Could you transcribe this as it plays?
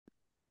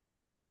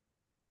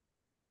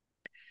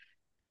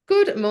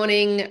Good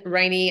morning,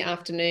 rainy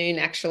afternoon,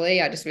 actually.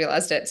 I just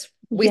realized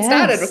we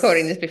started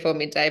recording Yes. this before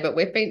midday, but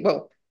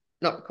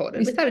not recorded.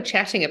 We started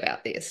chatting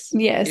about this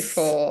Yes.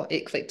 before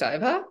it clicked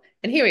over.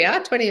 And here we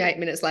are, 28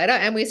 minutes later,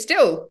 and we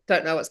still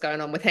don't know what's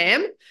going on with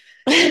Ham.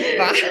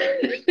 But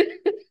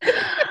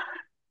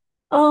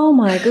Oh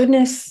my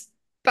goodness.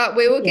 but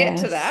we will get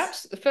to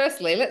Yes. that.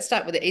 Firstly, let's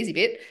start with the easy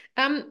bit.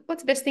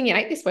 What's the best thing you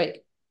ate this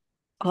week?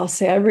 Oh,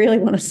 see, I really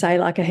want to say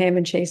like a ham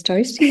and cheese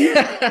toastie.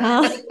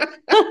 Uh,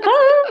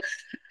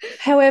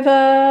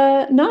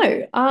 however,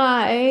 no,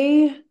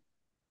 I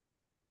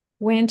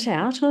went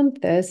out on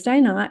Thursday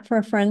night for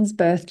a friend's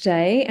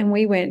birthday and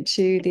we went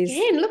to this.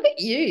 Again, look at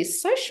you,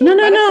 social No,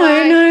 no, no,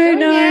 butterfly, no, going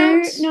no,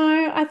 out.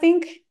 no.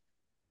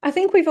 I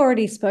think we've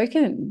already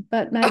spoken,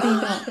 but maybe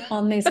not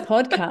on this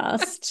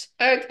podcast.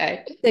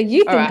 Okay. So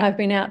you All think right. I've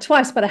been out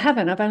twice, but I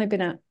haven't. I've only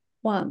been out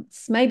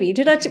once. Maybe.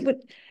 Did I? Okay.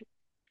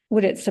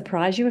 Would it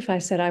surprise you if I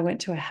said I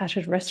went to a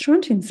hatted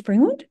restaurant in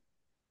Springwood?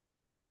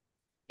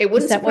 It Is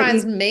wouldn't that what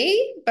surprise you?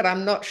 me, but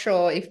I'm not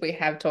sure if we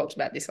have talked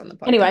about this on the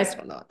Anyways,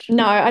 podcast or not.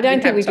 no, I You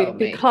don't think have we did told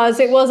me. because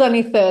it was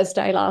only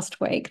Thursday last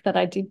week that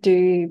I did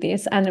do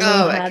this, and we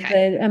Oh, had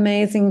okay. the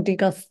amazing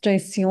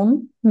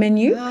degustation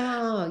menu.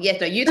 Oh, yes.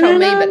 No, you told And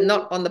me, but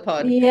not on the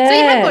pod. So you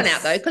have gone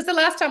out though, yes, because the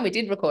last time we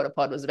did record a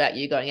pod was about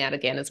you going out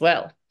again as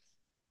well.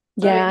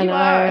 So yeah, I you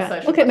are a know.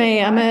 social Look at me.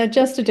 butterfly.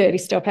 Just a dirty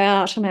stop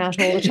out. I'm out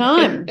all the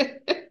time.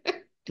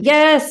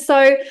 Yes,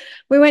 so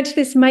we went to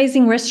this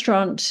amazing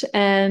restaurant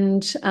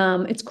and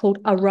it's called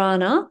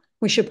Arana.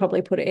 We should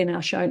probably put it in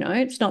our show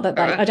notes. Not that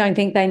All I right. don't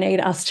think they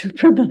need us to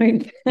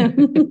promote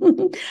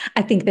them.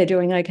 I think they're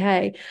doing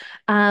okay.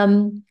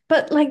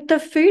 But like the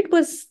food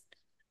was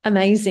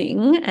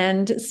amazing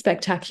and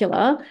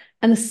spectacular.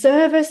 And the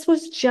service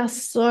was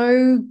just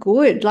so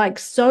good, like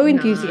so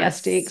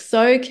enthusiastic, Nice.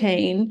 so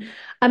keen.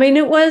 I mean,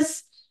 it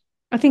was.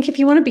 I think if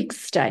you want a big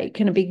steak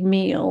and a big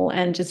meal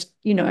and just,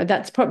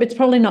 it's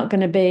probably not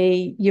going to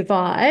be your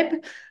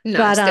vibe. No,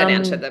 But just go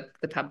down to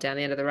the pub down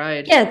the end of the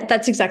road. yeah,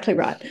 that's exactly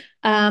right.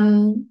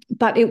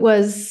 But it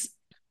was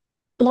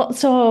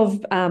lots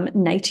of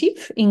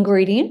native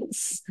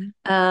ingredients.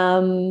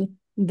 I'll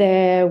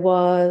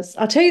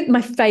tell you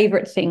my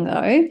favorite thing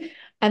though,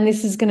 and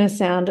this is going to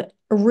sound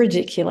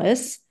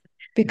ridiculous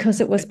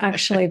because it was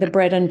actually the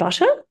bread and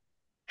butter.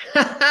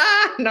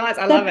 Nice.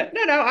 I love The it.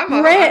 No, I'm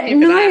bread, here for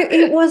no, that.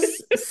 it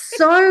was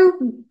so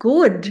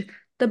good.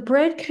 The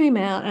bread came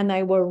out and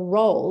they were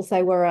rolls.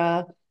 They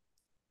were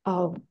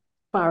oh,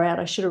 far out.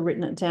 I should have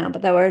written it down,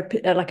 but they were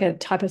like a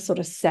type of sort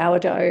of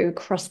sourdough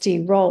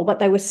crusty roll. But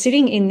they were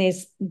sitting in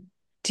this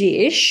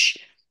dish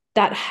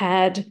that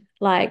had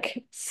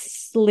like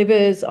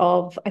slivers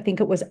of, I think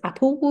it was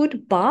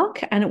applewood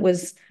bark, and it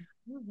was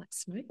Oh,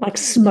 like like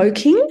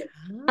smoking. smoking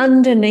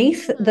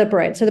underneath the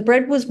bread. So the Ah.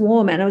 bread was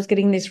warm and I was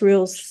getting this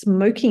real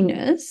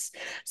smokiness.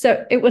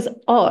 So it was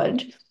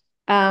odd.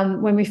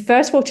 When we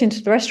first walked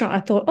into the restaurant, I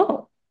thought,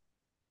 oh,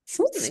 it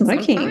smells Something's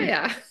on smoking.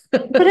 fire.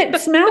 But it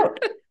smelled,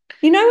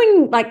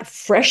 when like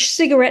fresh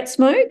cigarette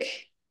smoke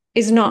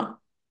is not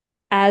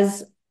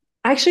as,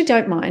 I actually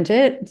don't mind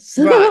it.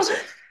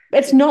 Right.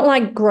 It's not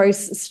like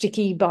gross,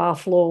 sticky bar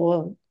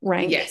floor,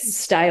 rank, Yes.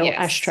 stale Yes.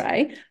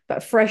 ashtray,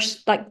 but fresh,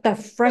 like the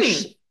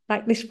fresh, Hmm.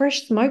 like this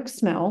fresh smoke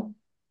smell.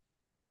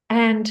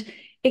 And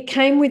it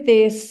came with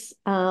this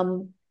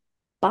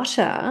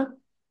butter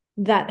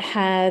that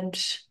had,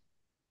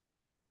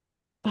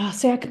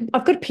 see,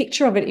 I've got a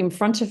picture of it in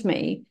front of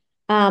me.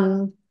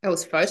 That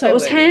was So it photo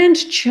was worthy.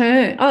 hand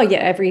churned. Oh yeah,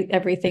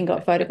 everything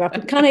got photographed.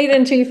 You can't eat it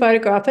until you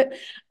photograph it.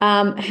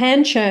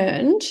 Hand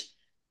churned,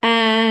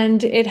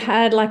 and it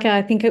had like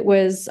I think it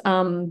was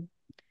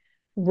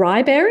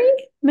rye berry,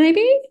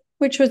 maybe,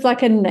 which was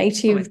like a Oh, I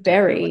native don't know what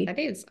berry. that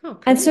is. Oh,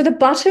 And so cool. the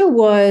butter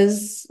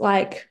was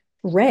like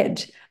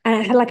red,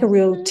 and it had like a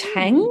real Mm.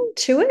 tang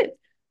to it.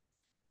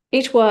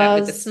 It That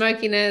with the was,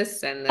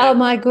 smokiness and oh the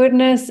my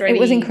goodness, it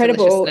was bready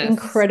incredible, deliciousness.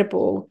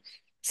 incredible.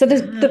 So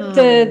Yum.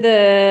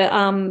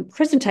 the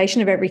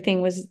presentation of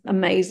everything was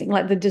amazing.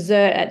 Like the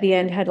dessert at the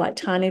end had like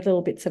tiny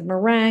little bits of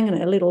meringue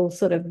and a little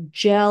sort of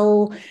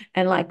gel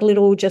and like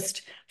little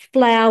just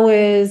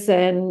flowers,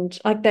 and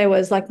like there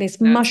was like this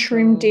That's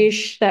mushroom cool.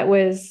 dish that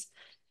was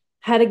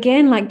had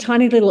again like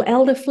tiny little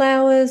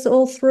elderflowers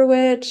all through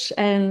it,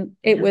 and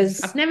it Yum. I've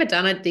was, never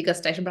done a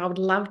degustation, but I would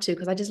love to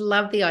because I just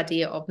love the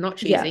idea of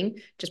not yeah, choosing,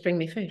 just bring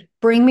me food.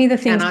 bring me the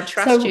And things. I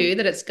trust So you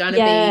that it's going to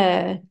be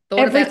yeah, thought about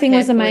everything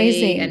was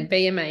carefully and amazing.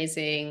 be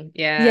amazing.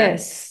 Yeah,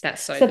 Yes.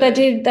 that's so So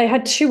good. they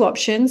had two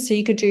options. So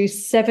you could do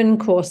 7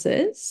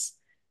 courses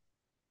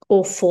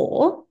or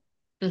four.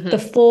 The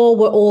Hmm. four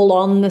were all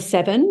on the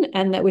seven,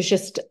 and that was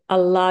just a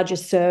larger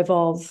serve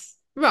of those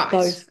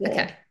Right. four.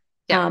 Okay.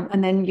 Yep.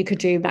 And then you could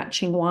do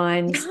matching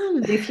wines.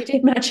 Yum. But if you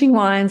did matching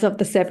wines of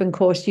the 7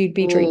 course, you'd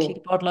be drinking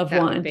Oh, a bottle of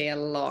that would wine. be a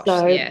lot.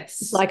 So,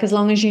 Yes. like, as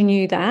long as you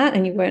knew that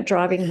and you weren't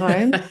driving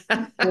home,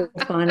 all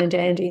fine and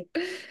dandy.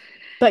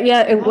 But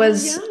yeah, it Oh,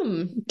 was yum.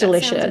 That sounds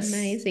delicious.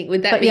 amazing.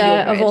 Would that But be your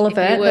yeah, of bread? all of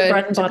it, the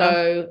bread and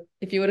butter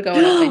If you were to go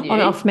on off on menu,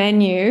 off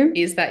menu.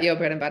 is that your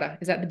bread and butter?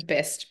 Is that the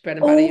best bread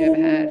and butter you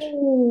ever had?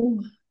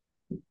 Oh,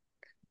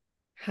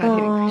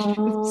 Hard-hitting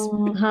questions.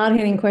 Oh,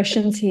 hard-hitting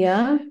questions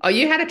here. Oh,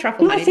 you had a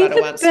truffle I honey think butter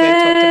the once we've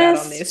talked about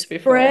on this best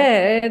before.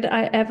 bread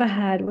I ever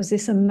had was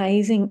this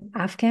amazing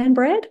Afghan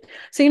bread.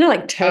 So,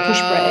 like Turkish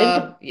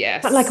bread,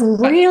 but like Yes.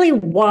 But really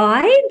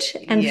wide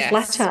and yes,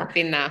 flatter.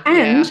 thinner.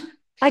 And Yeah.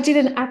 I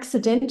did an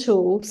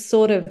accidental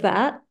sort of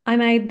that. I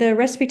made the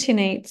recipe tin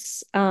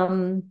eats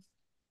focaccia.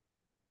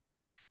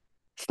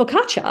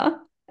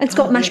 It's Oh,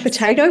 got mashed yes.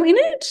 potato in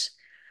it.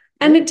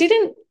 And it Oh,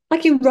 didn't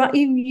like you wow.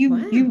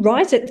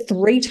 rise it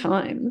 3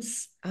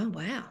 times. Oh,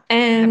 wow. I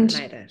haven't And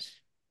made it.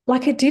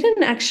 like it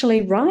didn't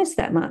actually rise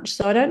that much.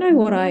 So I don't know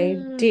what I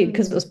did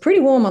because it Mm. was pretty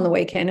warm on the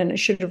weekend and it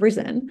should have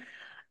risen.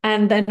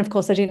 And then, of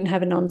course, I didn't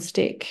have a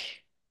non-stick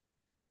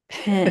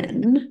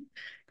pan.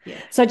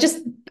 Yeah. So just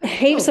All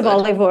heaps of good.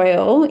 olive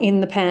oil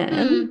in the pan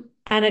Mm.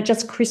 and it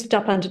just crisped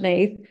up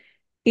underneath.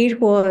 It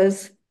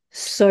was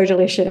so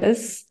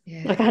delicious.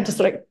 Like I had to Yeah.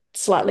 sort of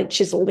slightly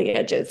chisel the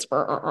edges,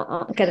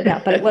 get it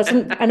out. But it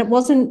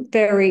wasn't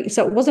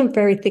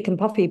very thick and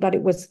puffy, but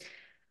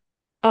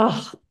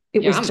oh,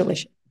 it was Yum.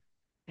 delicious.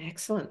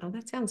 Excellent. Oh,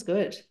 that sounds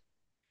good.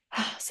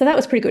 So that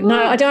was pretty good.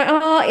 No, I Oh. don't.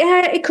 Oh,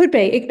 yeah, it could be.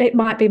 It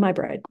might be my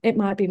bread. It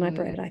might be my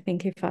bread. Mm. I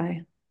think if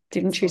I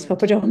didn't choose Excellent.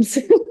 poppadoms,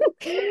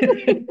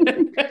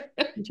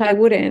 which I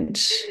wouldn't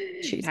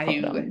choose No,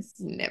 poppadoms.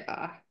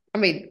 never. I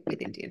mean,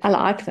 with Indian I food.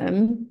 like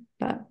them,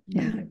 but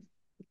Yeah. no.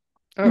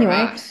 All Anyway,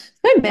 right.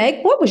 so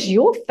Meg, what was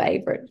your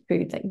favorite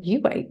food that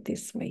you ate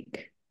this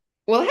week?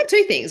 Well, I had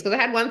two things because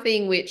I had one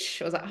thing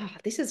which I was like, oh,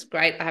 this is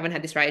great. I haven't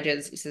had this for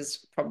ages. This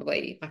is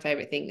probably my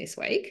favorite thing this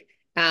week.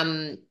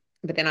 Um,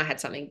 but then I had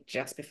something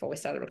just before we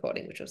started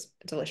recording, which was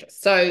delicious.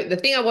 So the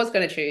thing I was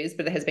going to choose,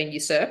 but it has been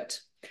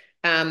usurped.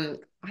 I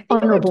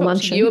think I might have Honorable talked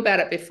to you mention. about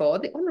it before,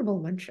 the honorable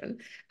mention.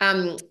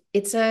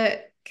 It's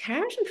a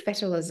carrot and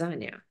feta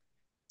lasagna.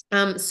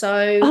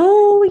 So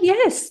Oh,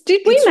 yes.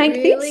 Did we it's make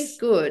really this?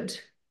 good.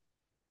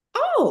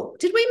 Oh,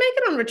 did we make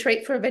it on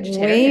retreat for a We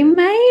vegetarian?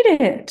 made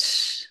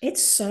it.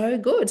 It's so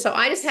good. So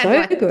I just had So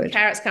like good.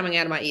 carrots coming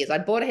out of my ears.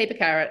 I'd bought a heap of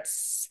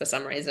carrots for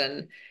some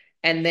reason.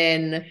 And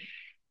then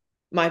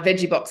my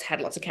veggie box had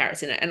lots of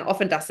carrots in it and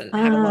often doesn't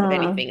have a lot of Ah,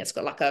 anything. It's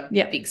got like a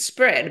yeah. big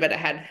spread, but it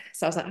had,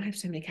 so I was like, I have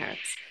so many carrots.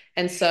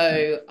 And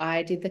so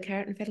I did the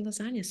carrot and feta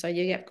lasagna. So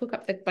you cook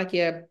up like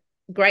you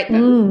grate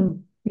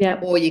them Yeah.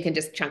 or you can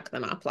just chunk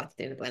them up like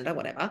in a blender,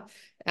 whatever.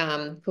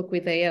 Cook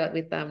with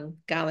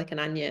garlic and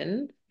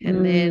onion and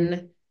Mm,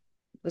 then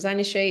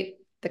lasagna sheet,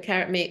 the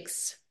carrot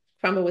mix,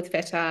 crumble with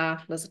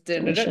feta,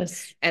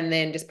 delicious. and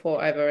then just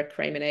pour over a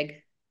cream and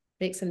egg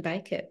mix and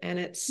bake it. And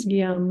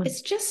Yum.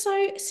 it's just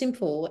so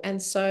simple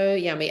and so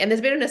yummy. And there's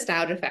a bit of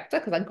nostalgia factor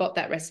because I got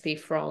that recipe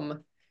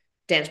from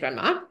Dan's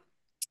grandma,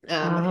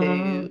 Ah,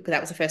 who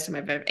that was the first time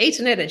I've ever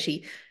eaten it, and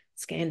she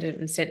scanned it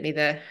and sent me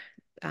the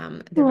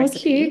oh, recipe.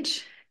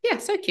 cute. Yeah,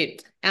 so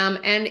cute.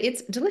 And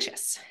it's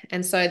delicious.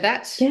 And so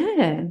that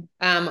Yeah.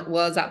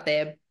 was up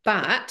there.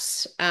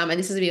 But and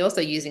this is me also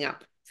using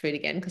up food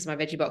again because my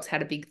veggie box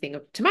had a big thing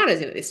of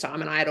tomatoes in it this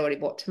time, and I had already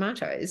bought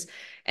tomatoes.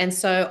 And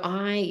so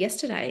I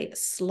yesterday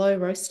slow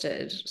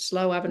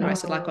oven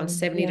roasted, like on Oh,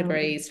 70 yum.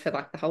 degrees for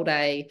like the whole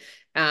day.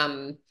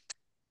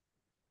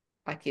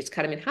 Like you just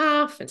cut them in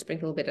half and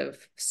sprinkle a bit of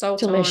salt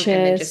on,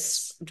 and then just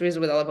Delicious.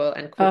 drizzle with olive oil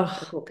and cook and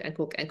Oh, cook and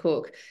cook and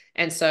cook.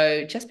 And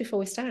so just before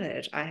we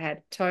started, I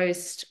had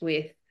toast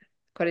with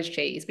cottage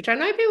cheese, which I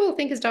know people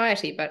think is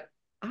diety, but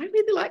I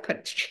really like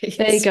cottage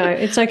there you cheese. go.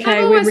 It's I've okay.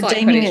 We're always liked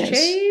redeeming cottage it.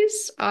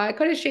 cheese.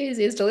 Cottage cheese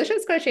is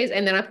delicious, cottage cheese.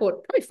 And then I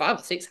put probably 5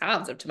 or 6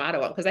 halves of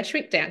tomato on because they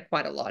shrink down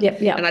quite a lot. Yep,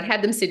 And yep. I'd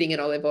had them sitting in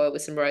olive oil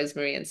with some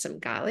rosemary and some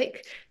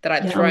garlic that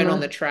I'd thrown on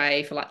the Yum.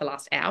 tray for like the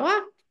last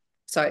hour.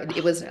 So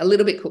it was a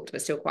little bit cooked,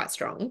 but still quite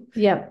strong.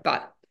 Yep.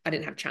 But I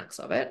didn't have chunks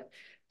of it.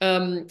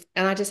 And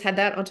I just had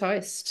that on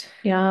toast.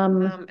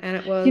 Yum. And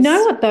it You know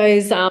was what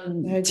those so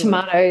good.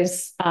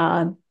 tomatoes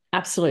are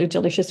absolutely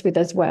delicious with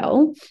as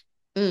well?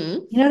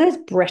 Mm. You know those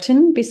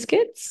Breton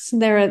biscuits?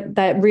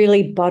 That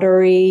really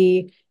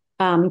buttery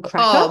cracker.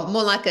 Oh,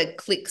 more like a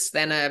clicks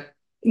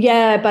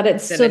Yeah, but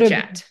it's than a sort of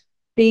jet.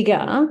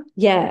 bigger.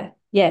 Yeah,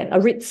 yeah, a I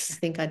Ritz,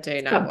 think I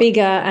do know but what.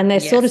 bigger, and they're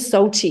sort of Yes.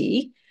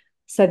 salty.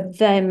 So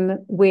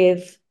them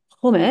with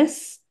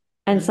hummus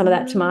and some of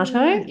that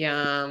tomato,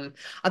 Yum.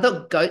 I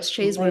thought goat's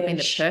cheese would have been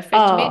the delish. perfect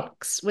Oh,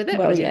 mix with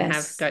it, but I well, didn't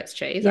have yes. goat's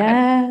cheese. I had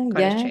Yeah,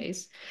 cottage yeah,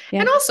 cheese.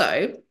 And yeah.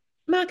 also,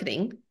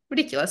 marketing,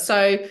 ridiculous.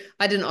 So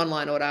I did an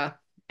online order,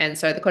 and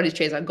so the cottage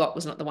cheese I got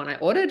was not the one I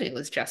ordered. It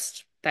was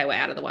just they were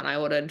out of the one I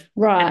ordered.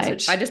 And so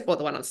I Right. just bought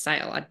the one on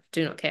sale. I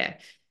do not care.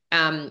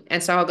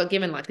 And so I got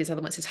given like this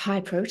other one that says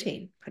high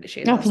protein cottage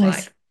cheese. And Oh, I was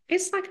please. like,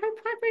 it's like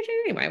high protein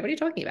anyway. What are you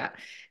talking about?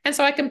 And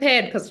so I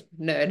compared, because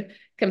nerd,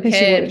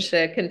 Yes, you would. compared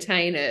the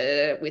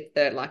container with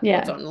the like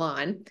what's Yeah.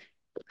 online.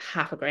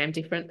 Half a gram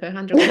different per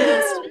 100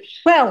 grams.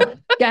 Well,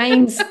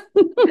 gains.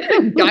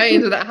 Going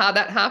into that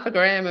half a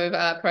gram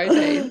of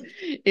protein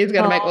is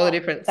going to make all the Oh,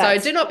 difference. So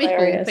that's do not be fooled,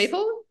 hilarious.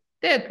 people.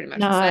 They're pretty much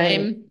the No,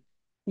 same. And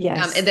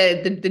yes.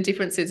 the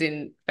differences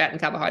in fat and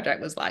carbohydrate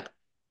was like,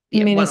 yeah,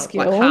 like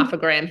Minuscule. half a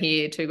gram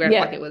here, 2 grams,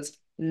 like Yeah, it was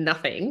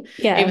nothing.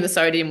 Even yeah. the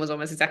sodium was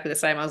almost exactly the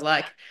same. I was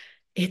like,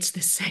 It's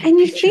the same And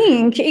you picture.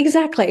 think,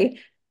 exactly,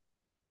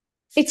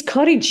 it's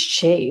cottage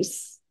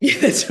cheese. Yeah,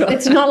 that's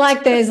It's not right.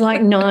 like there's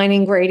like 9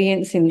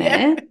 ingredients in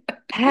Yeah. there.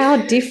 How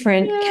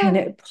different can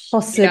Yeah. it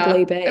possibly Yeah.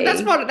 And be?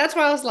 that's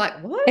why I was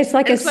like, what? It's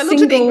like And a because I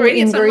looked at the single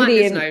ingredients, I'm like,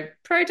 there's ingredient. no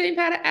protein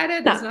powder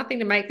added. There's No. nothing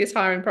to make this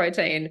higher in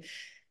protein.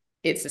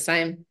 It's the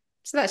same.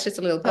 So that's just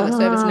a little public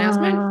service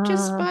announcement.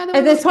 Just buy the And ones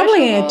on there's special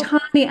probably a or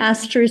tiny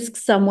asterisk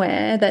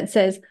somewhere that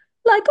says,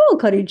 like all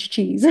cottage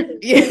cheese.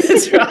 yeah,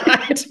 that's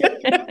right.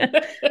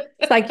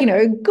 It's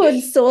like,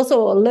 good sauce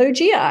or low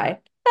GI.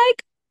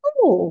 Like,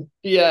 oh,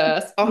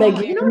 Yes. Oh,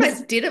 you know what I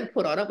legumes. didn't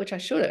put on it, which I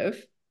should have?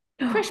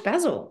 Fresh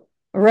basil.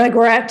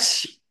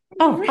 Regret.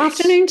 Oh, Regret.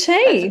 afternoon That's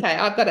tea. okay.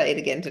 I've got to eat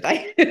again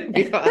today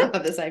before I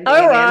have the same thing All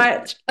again.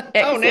 right. Oh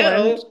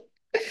Excellent.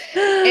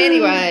 no.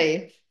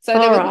 Anyway, so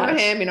there All was no right.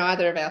 ham in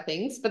either of our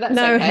things, but that's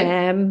No okay.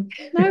 ham.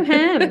 No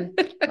ham.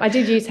 I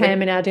did use ham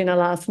We're, in our dinner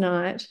last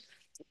night.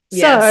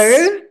 yes,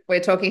 So we're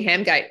talking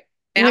Hamgate.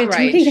 we're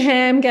talking Outrage.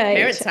 Hamgate.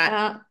 Parents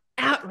are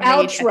outraged at the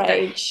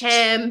Outraged.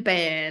 ham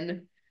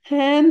ban.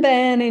 Ham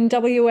ban in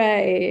WA,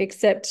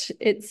 except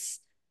it's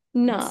It's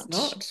not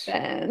not.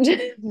 banned.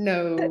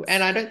 No. It's,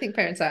 And I don't think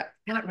parents are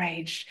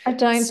outraged I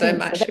don't so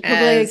think so. much They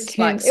probably as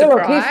like can. Oh, look,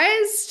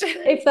 surprised.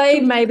 if they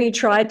maybe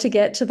tried to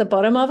get to the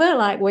bottom of it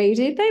like we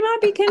did, they might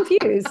be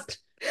confused.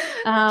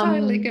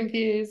 Totally Um,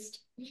 confused.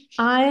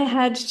 I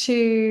had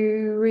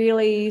to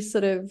really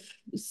sort of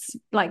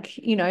like,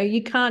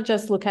 you can't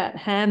just look at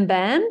ham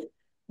ban,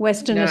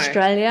 Western No.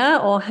 Australia,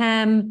 or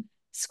ham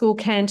school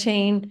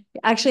canteen.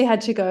 You actually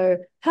had to go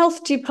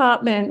health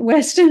department,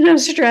 Western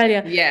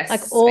Australia. Like Yes.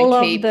 And all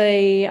of keep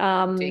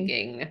the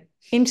digging.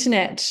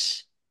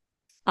 internet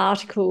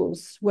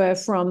articles were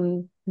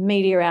from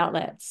media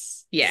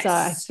outlets. So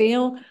I Yes.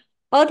 feel,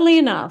 oddly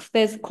enough,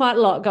 there's quite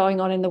a lot going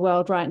on in the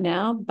world right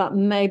now, but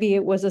maybe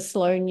it was a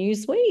slow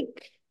news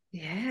week.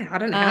 Yeah. I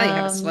don't know how you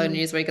have a slow Um,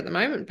 news week at the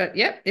moment, but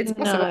yep, it's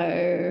possible.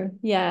 no,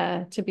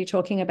 yeah, to be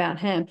talking about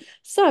ham.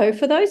 So,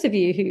 for those of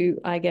you who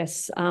I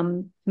guess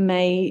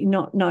may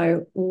not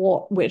know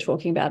what we're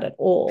talking about at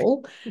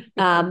all,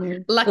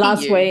 Lucky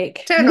last you.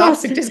 week, Turn off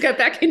last, and just go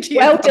back into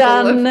your well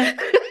bubble of done.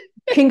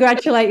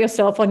 Congratulate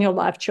yourself on your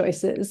life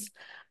choices.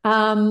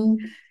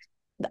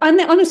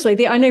 And honestly,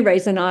 the only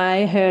reason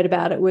I heard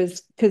about it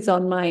was because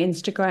on my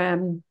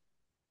Instagram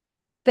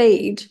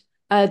feed,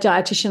 a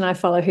dietitian I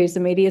follow who's the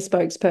media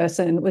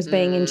spokesperson was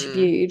being mm,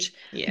 interviewed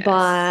yes.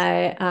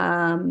 by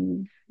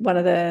one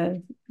of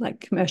the like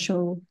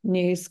commercial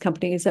news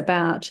companies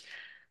about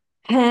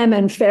ham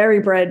and fairy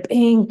bread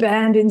being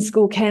banned in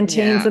school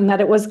canteens Yeah. and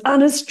that it was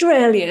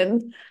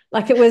un-Australian.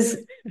 Like it was,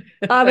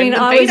 I mean,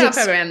 And the beat up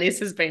around this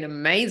has been I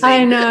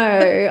amazing. know.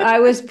 I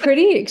was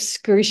pretty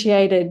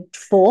excruciated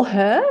for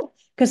her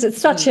because it's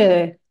such Mm.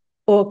 a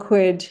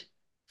awkward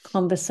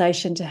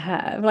conversation to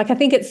have. Like I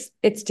think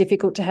it's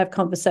difficult to have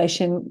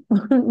conversation,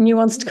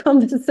 nuanced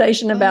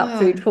conversation about Oh,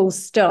 food, full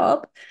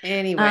stop.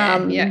 anywhere.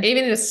 Yeah. Um,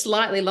 Even in a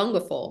slightly longer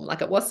form.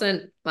 Like it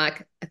wasn't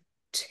like a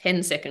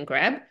 10-second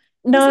grab.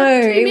 It was no,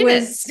 like two it was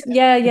minutes.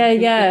 yeah, yeah,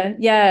 yeah,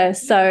 yeah.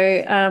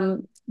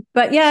 So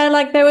but yeah,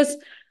 like there was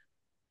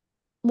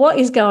what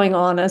is going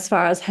on as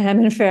far as ham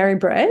and fairy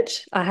bread?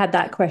 I had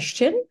that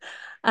question.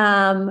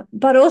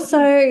 But also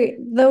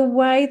the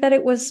way that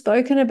it was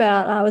spoken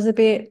about, I was a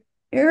bit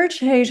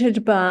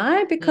irritated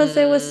by because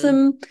there was Mm,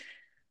 some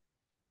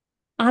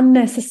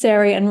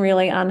unnecessary and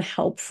really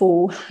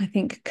unhelpful, I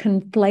think,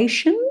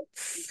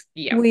 conflations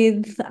yeah.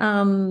 with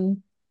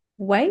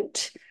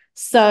weight.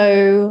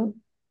 So,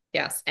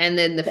 Yes. And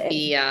then the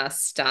fear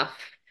stuff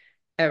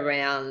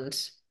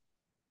around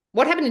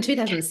what happened in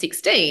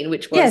 2016,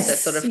 which was the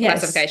sort yes, of yes.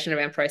 classification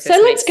around So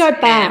processed meats,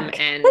 ham Let's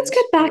and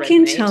go back red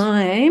in meat.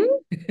 time.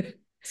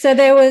 So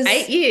there was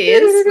 8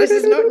 years. This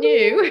is not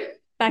new.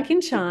 back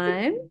in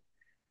time.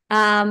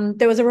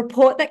 There was a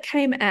report that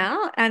came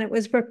out and it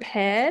was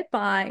prepared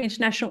by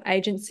International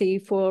Agency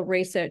for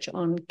Research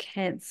on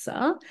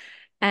Cancer.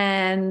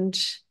 And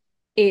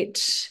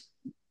it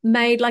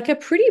made like a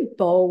pretty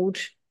bold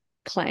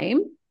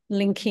claim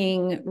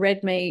linking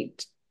red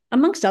meat,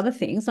 amongst other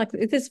things. Like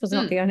this was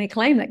not the Mm. only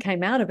claim that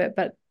came out of it,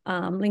 but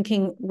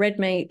linking red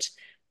meat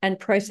and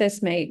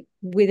processed meat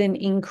with an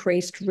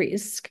increased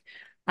risk.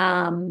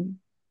 Um,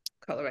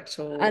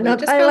 Colorectal. and Was it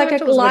just I like a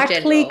colorectal? Or was it more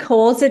likely general?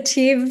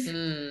 causative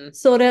Mm.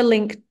 sort of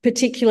link,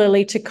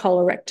 particularly to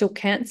colorectal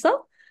cancer.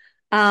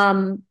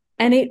 And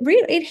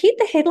it hit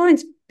the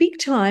headlines big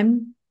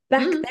time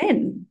back Mm.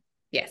 then.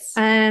 Yes.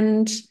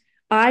 And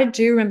I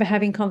do remember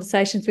having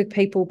conversations with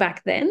people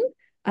back then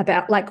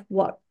about like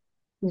what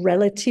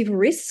relative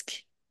risk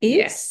is,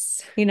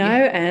 Yes.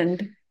 Yeah.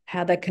 and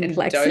how the And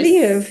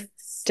complexity of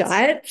dose.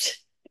 diet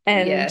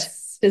and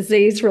Yes.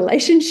 disease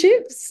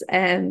relationships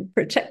and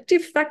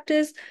protective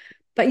factors.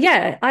 But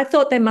yeah, I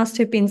thought there must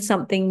have been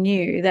something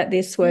new that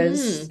this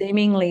was Mm.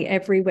 seemingly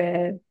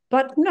everywhere.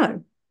 But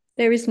no,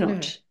 there is No.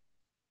 not.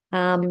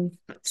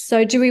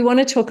 So, do we want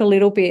to talk a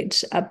little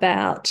bit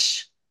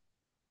about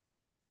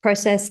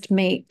processed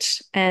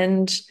meat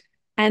and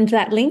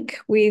that link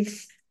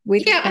with?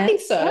 with Yeah, I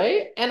think so.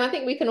 cancer. And I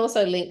think we can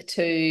also link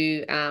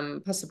to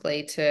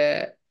possibly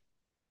to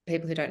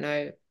people who don't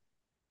know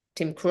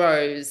Tim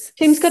Crow's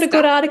Tim's got a good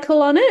stuff.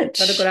 article on Got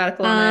a good it.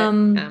 article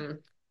on it.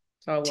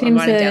 So I'm Tim's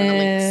writing down the a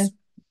links.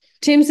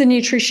 Tim's a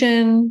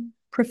nutrition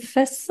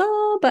professor,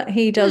 but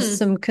he does Hmm.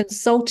 some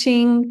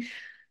consulting.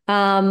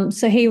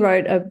 So he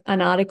wrote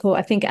an article,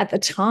 I think, at the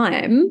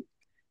time,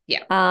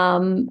 Yeah.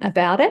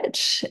 about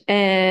it,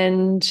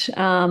 and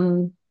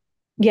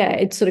yeah,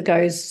 it sort of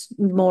goes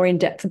more in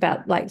depth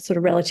about like sort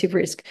of relative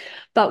risk.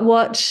 But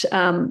what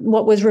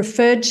was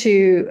referred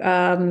to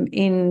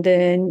in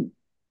the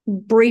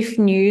brief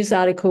news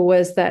article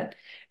was that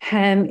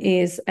ham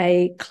is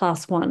a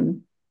class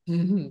 1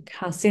 Mhm.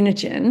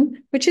 carcinogen,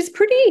 which is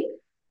pretty.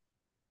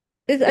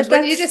 Which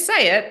when you That's just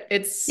say it,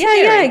 it's yeah,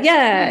 yeah, scary.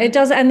 yeah. It Hmm.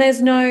 does, and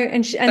there's no,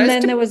 and Those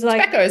then there was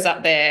like, tobaccos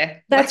up there.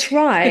 Like that's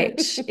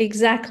right,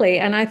 exactly.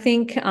 And I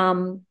think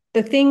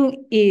the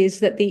thing is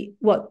that the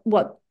what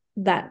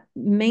that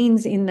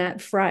means in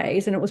that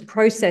phrase, and it was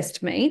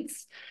processed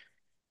meats,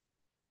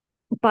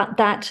 but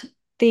that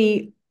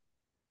the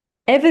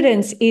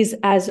evidence is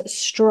as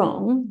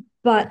strong,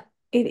 but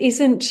it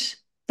isn't.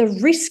 The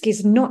risk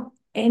is not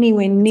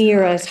anywhere it's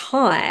near as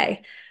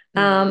high.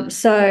 high. Mm.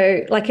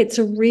 So, like, it's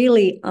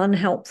really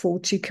unhelpful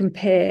to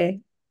compare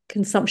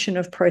consumption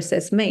of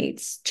processed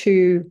meats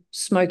to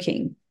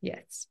smoking.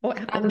 Yes. Or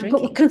alcohol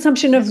drinking.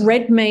 Consumption of Alcohol.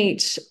 red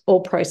meat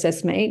or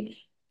processed meat,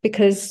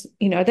 because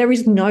there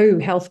is no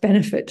health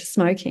benefit to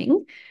smoking,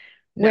 No.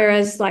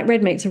 whereas like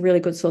red meat's a really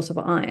good source of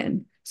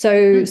iron. So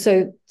Mm.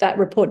 so that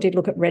report did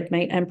look at red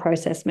meat and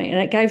processed meat, and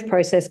it gave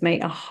processed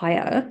meat a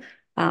higher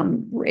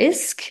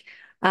risk.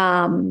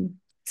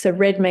 So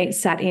red meat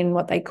sat in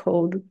what they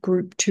called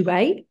group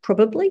 2A,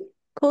 probably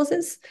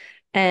causes,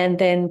 and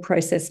then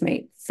processed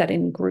meat sat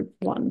in group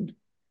 1.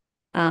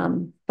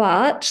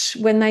 But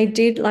when they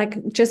did,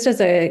 like, just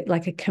as a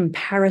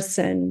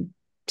comparison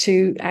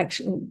to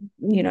actually,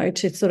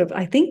 to sort of,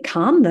 I think,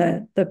 calm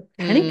the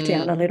panic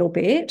down a Mm. little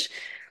bit,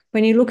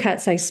 when you look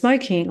at, say,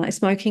 smoking, like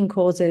smoking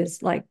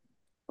causes, like,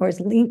 or is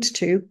linked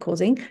to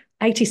causing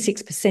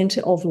 86%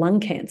 of lung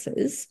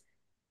cancers,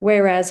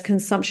 whereas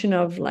consumption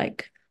of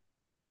like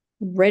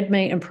red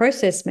meat and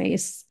processed meat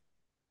is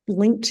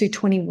linked to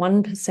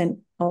 21%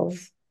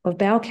 of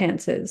bowel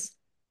cancers.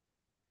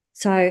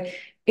 So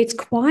it's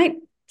quite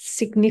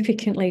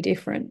significantly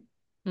different.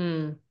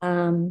 Mm.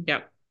 Um,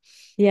 Yep.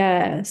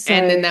 yeah. And So,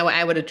 then they were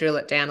able to drill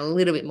it down a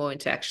little bit more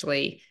into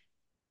actually,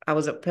 I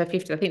was at per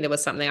 50. I think there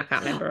was something I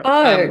can't remember. But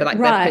oh, like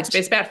right.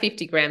 it's about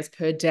 50 grams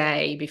per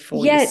day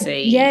before you Yeah.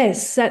 see.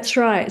 Yes, that's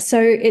right.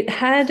 So it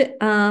had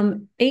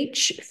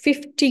each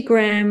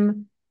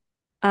 50-gram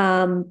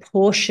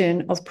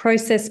portion of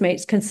processed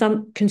meats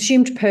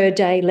consumed per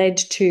day led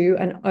to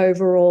an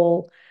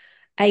overall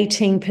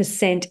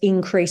 18%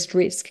 increased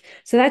risk.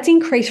 So that's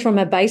increased from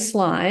a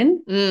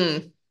baseline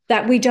Mm.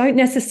 that we don't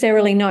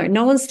necessarily know.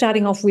 No one's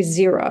starting off with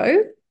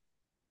zero.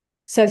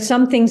 So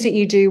some things that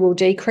you do will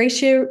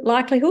decrease your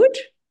likelihood,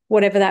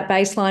 whatever that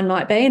baseline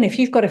might be. And if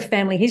you've got a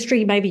family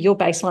history, maybe your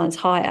baseline's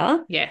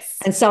higher. Yes.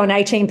 And so an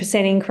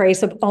 18%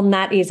 increase on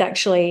that is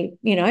actually,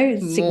 More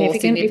significant.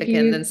 If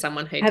significant than you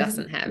someone who have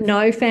doesn't have no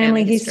a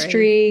family family history.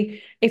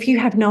 history, if you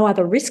have no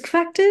other risk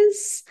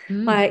factors,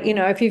 Mm. like,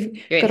 if you've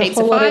You eat got a heaps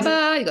of whole lot of,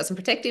 fiber, you got some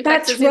protective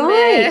that's factors in right,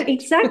 there.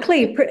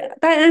 exactly.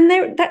 And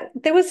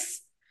there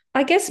was,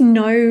 I guess,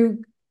 no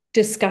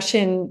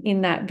discussion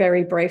in that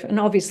very brief, and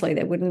obviously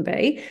there wouldn't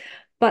be,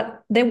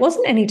 but there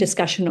wasn't any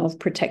discussion of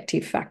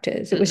protective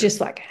factors. It was Mm-mm. just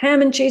like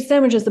ham and cheese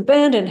sandwiches are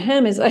banned and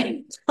ham is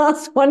a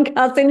class 1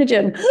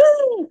 carcinogen.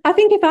 I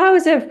think if I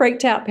was a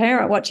freaked out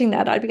parent watching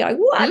that, I'd be going,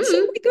 what? Oh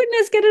Mm. my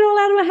goodness, get it all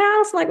out of my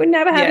house. Like, we're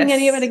never having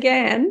any of it Yes.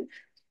 again.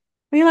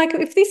 I mean, like,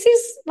 if this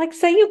is like,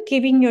 say you're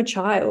giving your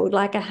child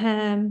like a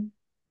ham,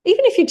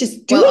 even if you're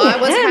just Well, doing a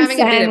I was ham having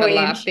a bit of a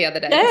laugh sandwich. the other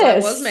day because I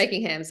was Yes.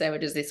 making ham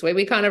sandwiches this week.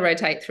 We kind of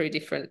rotate through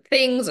different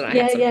things, and I had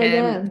Yeah, some yeah,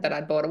 ham yeah. that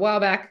I'd bought a while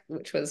back,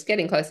 which was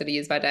getting closer to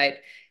use by date.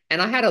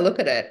 And I had a look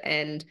at it,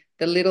 and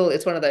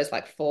it's one of those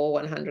like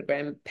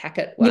 100-gram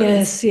packet ones.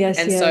 Yes, yes,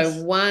 And so yes.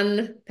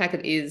 one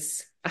packet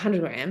is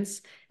 100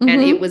 grams, and it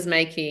Mm-hmm. was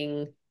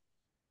making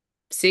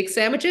 6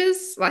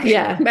 sandwiches, like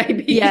Yeah.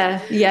 maybe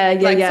Yeah, yeah, yeah,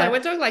 like, so yeah. we're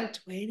talking like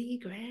 20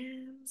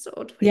 grams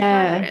or 25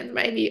 Yeah. grams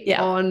maybe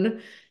Yeah.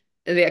 on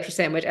the extra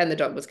sandwich, and the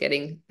dog was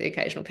getting the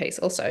occasional piece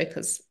also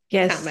because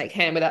can't Yes. make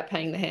ham without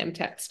paying the ham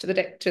tax to the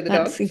That's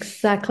dog.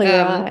 exactly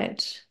Um,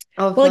 right.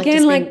 of Well, like again,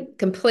 just like, being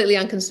completely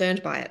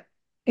unconcerned by it.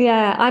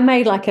 yeah, I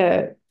made like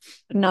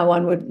no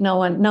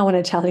one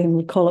Italian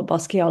would call it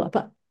bosciola,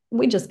 but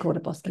we just called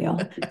it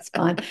bosciola. It's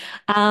fine.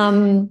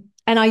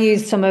 And I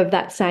used some of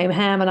that same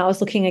ham, and I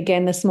was looking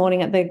again this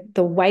morning at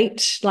the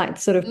weight, like,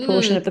 sort of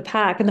portion of Mm. the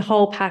pack, and the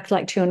whole pack's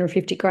like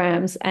 250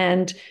 grams,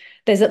 and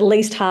there's at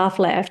least half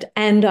left.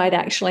 And I'd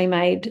actually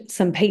made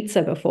some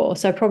pizza before,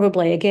 so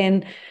probably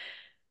again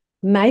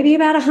maybe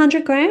about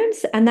 100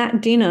 grams. And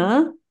that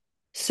dinner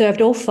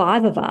served all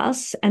five of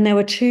us, and there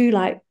were two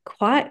like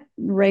quite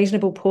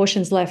reasonable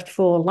portions left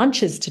for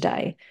lunches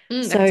today.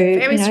 So, That's a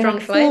very like strong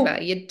flavor.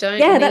 full, You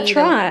don't yeah, that's need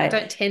right.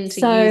 don't tend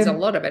to use a So,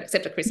 lot of it,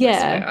 except at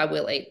Christmas, where yeah, I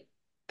will eat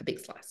a big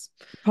slice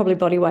probably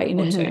body weight in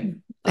or two.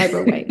 ham over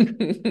a week.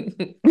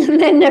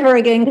 And then never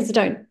again, because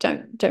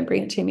don't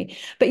bring it to me.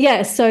 But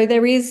yeah, so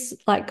there is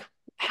like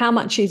how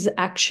much is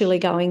actually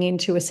going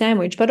into a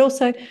sandwich, but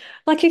also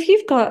like if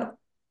you've got,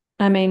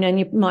 I mean, and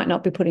you might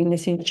not be putting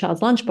this in your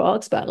child's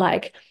lunchbox, but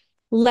like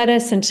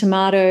lettuce and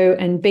tomato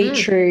and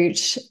Mm,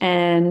 beetroot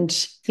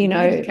and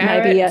tomato,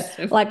 maybe carrot.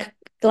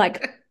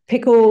 like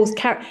pickles,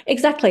 carrot.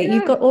 Exactly.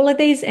 You've Yeah. got all of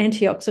these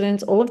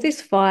antioxidants, all of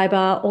this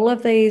fiber, all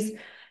of these,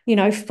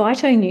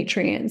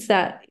 phytonutrients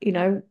that,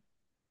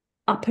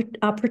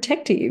 are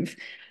protective.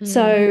 Mm,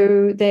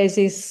 So there's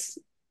this,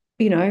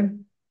 you know,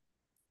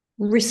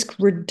 risk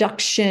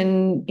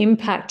reduction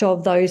impact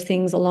of those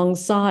things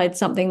alongside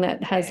something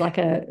that has yeah. like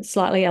a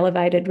slightly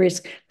elevated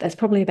risk. That's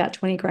probably about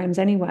 20 grams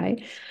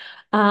anyway.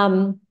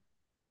 Um,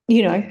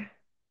 you know, Yeah.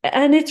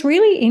 and it's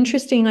really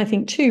interesting, I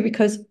think, too,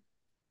 because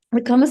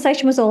the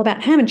conversation was all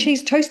about ham and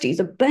cheese toasties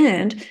are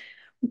banned.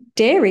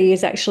 Dairy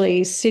is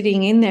actually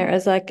sitting in there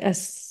as like a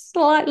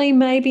slightly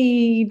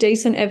maybe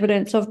decent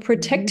evidence of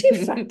protective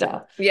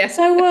factor. Yeah.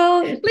 So,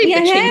 well, Leave yeah,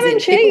 the cheese ham and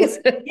in, people. cheese.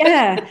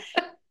 Yeah.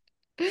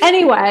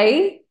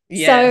 Anyway,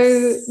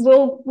 so Yes.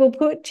 we'll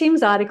put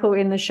Tim's article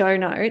in the show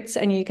notes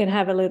and you can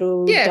have a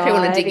little Yeah, if you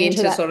want to dive dig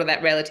into into that. sort of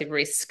that relative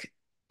risk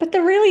But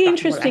the really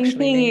stuff and what it interesting actually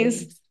thing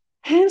is means.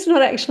 ham's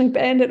not actually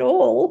banned at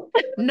all.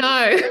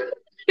 No,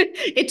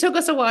 it took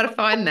us a while to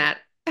find that,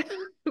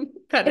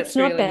 but It's it's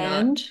not really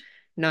not. banned.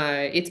 No,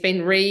 it's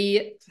been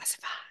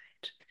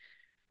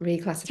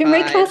It's been reclassified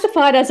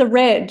reclassified as a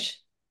red,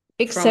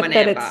 from except an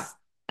that amber, it's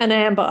an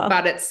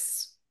amber,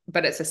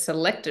 but it's a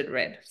selected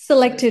red.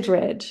 So selected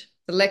red.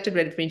 selected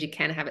red means you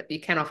can have it. You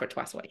can offer it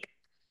twice a week.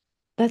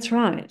 That's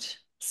right.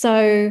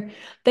 So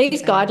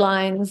these Yeah.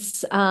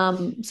 guidelines,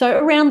 so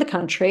around the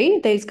country,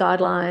 these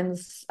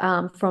guidelines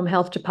from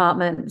health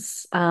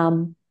departments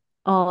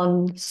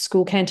on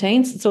school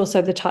canteens, it's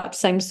also the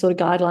same sort of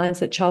guidelines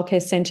that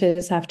childcare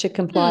centres have to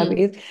comply Hmm.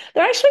 with.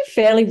 They're actually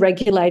fairly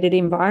regulated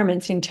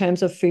environments in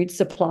terms of food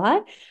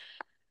supply,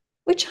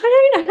 which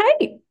I don't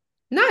hate.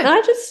 No,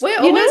 I just, we're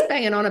always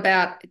banging on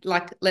about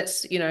like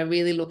let's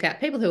really look at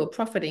people who are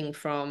profiting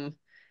from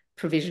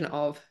provision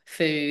of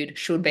food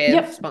should bear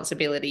the yep,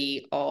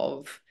 responsibility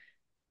of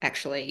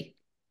actually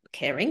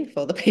caring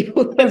for the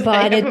people that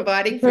they are provided,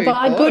 providing food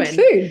provide for good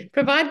and food.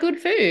 provide good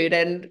food.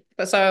 And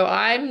so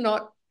I'm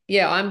not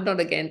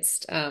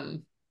against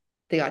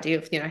the idea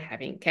of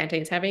having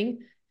canteens having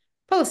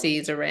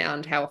policies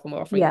around how often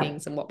we're offering Yeah,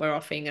 things and what we're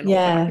offering and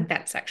all that. I yeah, think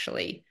that's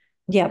actually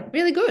yeah.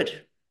 really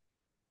good.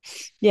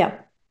 Yeah.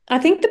 I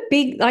think the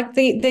big like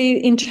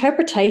the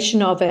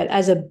interpretation of it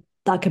as a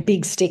like a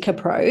big stick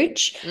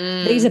approach,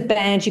 these are Mm,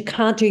 banned, you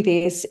can't do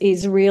this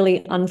is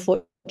really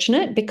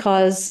unfortunate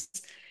because,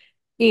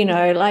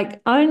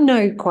 like I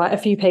know quite a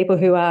few people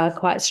who are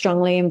quite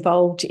strongly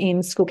involved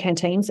in school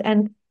canteens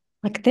and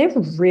like they're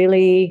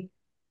really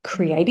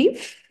mm.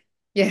 creative.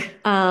 Yeah.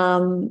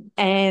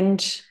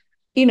 And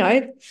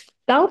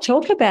they'll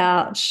talk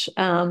about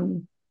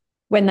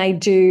when they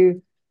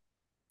do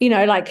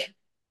like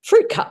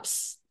fruit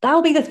cups.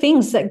 They'll be the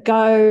things that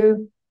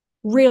go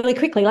really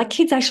quickly. Like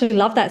kids actually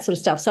love that sort of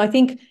stuff. So I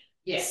think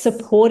Yes.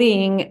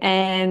 supporting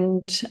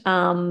and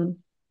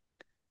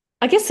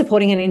I guess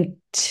supporting and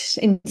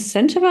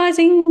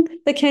incentivizing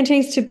the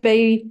canteens to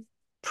be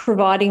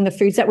providing the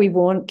foods that we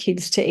want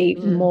kids to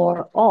eat Mm.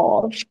 more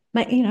of.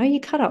 You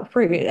cut up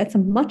fruit. It's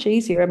much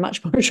easier and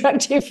much more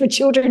attractive for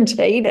children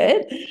to eat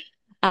it.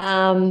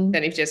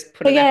 Then you've just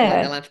put So an apple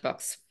in the yeah,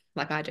 lunchbox,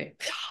 like I do.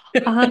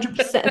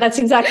 100%. That's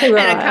exactly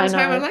And it right. I comes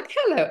home, I'm know. like,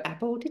 hello,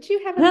 Apple. Did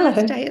you have a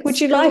nice Hello. day at Would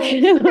you like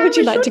school? would How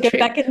you was like your to go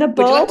back trip? in the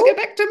Would you like to go bowl?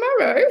 back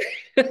tomorrow?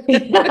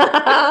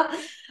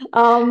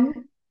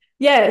 um,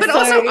 yeah, But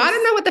also, so I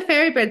don't know what the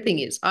fairy bread thing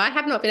is. I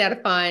have not been able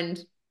to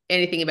find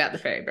anything about the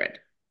fairy bread.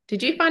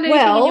 Did you find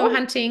anything when you were well,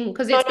 hunting?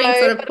 Because no, it's been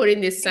sort no, of but put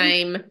in this think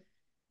same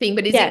thing,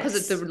 but is it because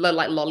it's the yes.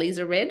 like lollies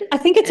are red I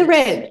think it's and a it's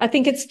red. I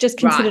think it's just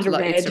considered right, a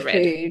it's a red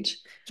red. food.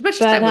 But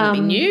But that wouldn't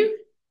be new.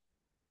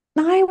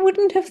 I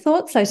wouldn't have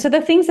thought so. So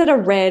the things that are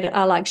red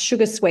are like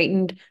sugar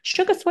sweetened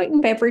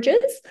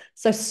beverages.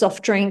 So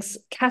soft drinks,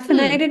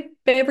 Hmm. caffeinated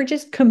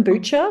beverages, Oh,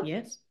 kombucha.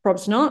 yes.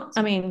 Probs not.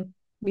 I mean,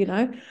 you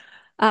know.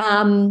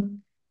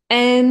 Um,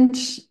 and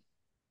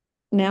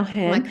now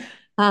ham. Like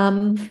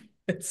Um,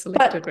 it's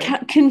selected but red.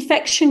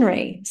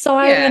 confectionery. So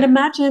I would Yeah.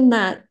 imagine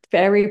that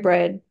fairy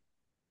bread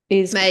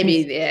is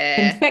Maybe,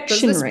 yeah.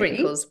 Because the confectionery.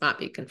 sprinkles might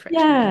be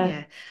confectionery, Yeah.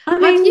 yeah. I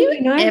Have mean,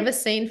 you ever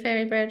seen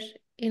fairy bread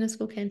in a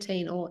school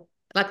canteen or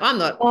like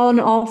on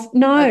off.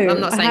 I'm No,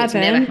 not I saying it's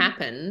never haven't.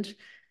 happened,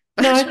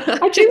 No, but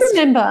I do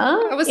remember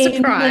I was in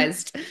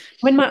surprised.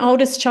 when my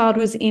oldest child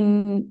was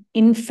in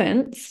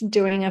infants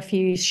doing a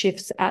few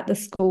shifts at the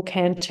school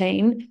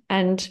canteen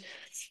and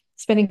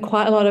spending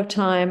quite a lot of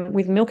time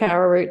with milk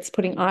arrowroots,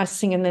 putting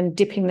icing and then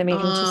dipping them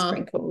into Uh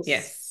sprinkles.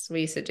 yes.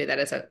 We used to do that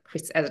as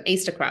an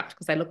Easter craft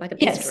because they look like an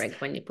Easter Yes. egg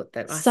when you put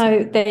the icing So on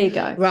them. there you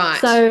go. Right.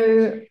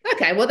 So,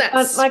 Okay. Well,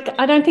 that's like,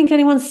 I don't think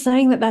anyone's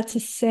saying that that's a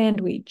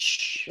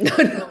sandwich. no,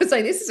 no.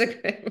 So this is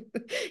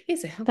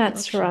here's a healthy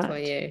That's option for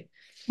right. you.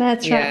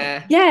 That's right.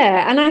 Yeah.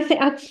 Yeah, and I think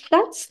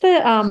that's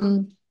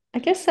the I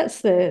guess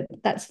that's the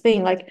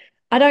thing. Like,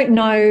 I don't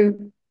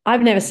know.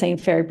 I've never seen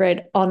fairy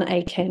bread on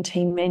a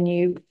canteen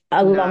menu No.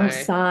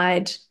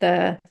 alongside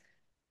the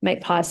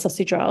meat pie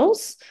sausage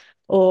rolls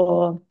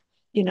or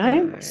No.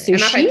 And I've had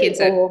sushi kids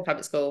at or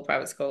private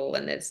school,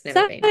 and there's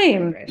never been fairy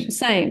same,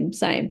 bread.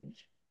 same.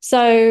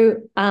 So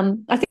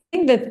I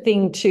think the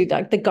thing too,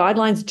 like the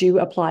guidelines do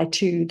apply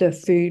to the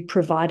food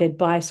provided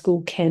by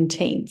school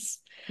canteens.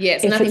 Yeah,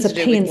 it's If nothing it's a to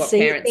do with what P&C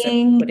parents are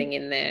thing, putting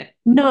in their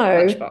no.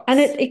 And lunchbox.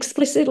 it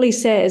explicitly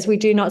says we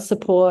do not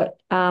support,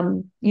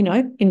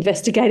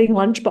 investigating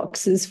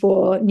lunchboxes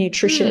for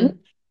nutrition.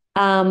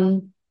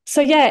 Mm.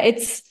 So yeah,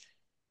 it's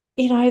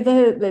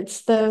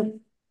the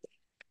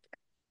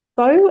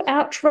faux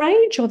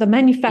outrage or the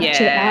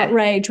manufactured Yeah.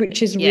 outrage,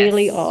 which is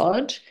really Yes.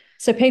 odd.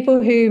 So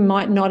people who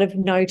might not have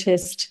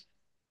noticed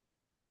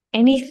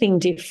anything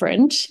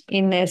different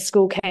in their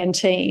school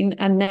canteen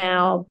are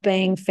now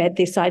being fed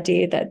this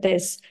idea that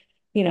there's,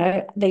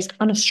 these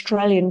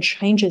un-Australian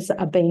changes that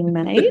are being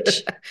made.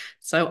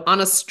 So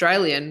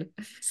un-Australian.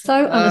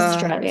 So Oh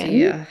un-Australian.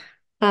 dear.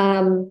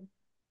 Um,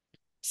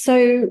 so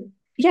And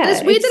yeah,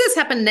 it's weird that it's it's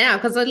happened now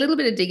because a little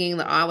bit of digging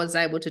that I was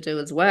able to do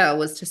as well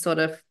was to sort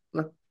of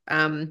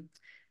um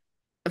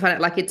find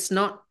out like it's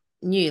not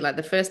new. Like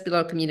the first bit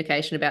of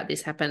communication about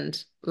this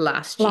happened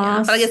last year.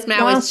 But I guess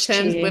now is last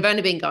terms year. we've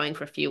only been going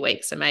for a few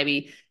weeks, so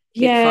maybe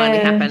it finally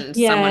Yeah, happened.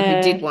 Someone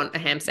who did yeah, want a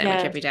ham sandwich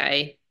yeah. every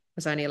day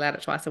was only allowed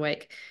it twice a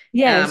week.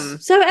 Yes. Um,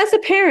 So as a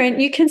parent,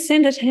 you can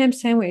send a ham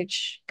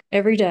sandwich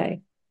every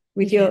day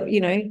with yeah.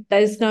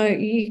 there's no,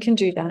 you can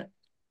do that.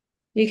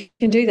 You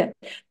can do that.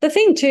 The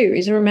thing too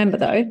is remember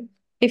though,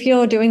 if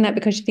you're doing that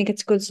because you think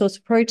it's a good source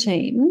of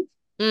protein,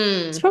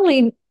 it's Mm,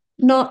 probably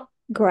not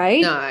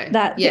great no.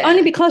 that only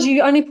Yeah. because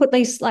you only put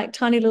these like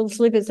tiny little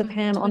slivers of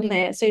ham on Tiny.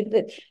 there. So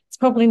that it's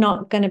probably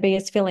not going to be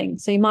as filling.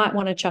 So you might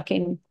want to chuck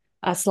in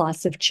a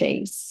slice of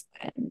cheese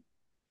and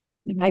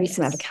maybe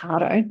some Yes.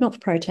 avocado, not for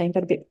protein,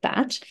 but a bit of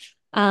fat.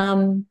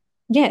 Um,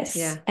 yes,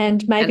 Yeah.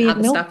 and And maybe a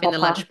other milk stuff in the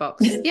popper.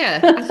 lunchbox.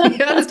 Yeah.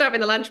 Other stuff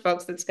in the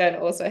lunchbox that's going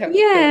to also help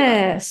with buildup.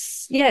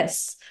 Yes,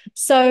 yes.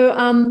 So,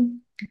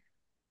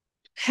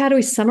 how do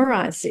we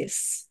summarize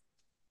this?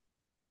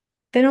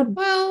 They're not.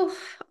 Well,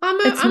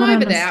 It's not I'm over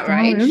on a the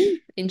outrage stone.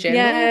 in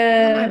general.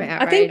 I'm over Yeah,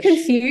 I think outrage.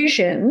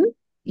 confusion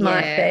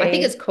might Yeah, I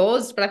think be. it's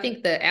caused, but I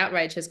think the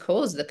outrage has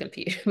caused the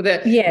confusion. The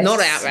not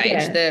Yes, outrage,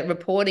 yeah, the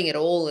reporting it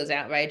all as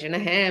outrage and a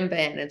ham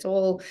ban. It's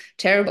all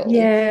terrible, which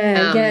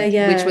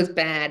yeah. was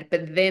bad.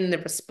 But then the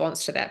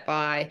response to that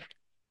by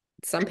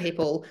some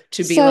people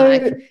to be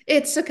like, So,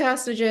 it's a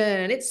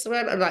carcinogen, it's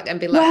like, and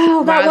be like,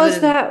 well, rather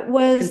than that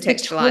was the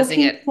contextualizing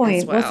talking it as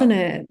point, wasn't well.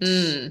 it?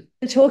 Mm,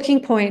 The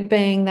talking point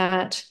being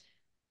that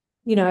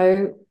you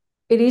know,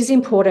 it is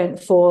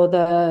important for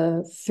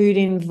the food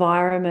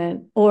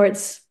environment, or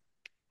it's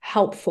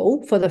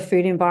helpful for the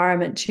food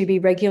environment to be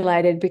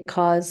regulated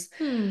because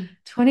mm,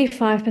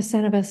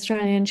 25% of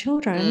Australian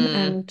children mm.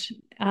 and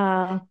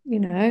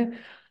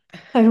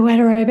overweight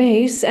or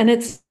obese,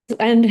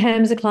 and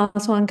ham's a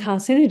class one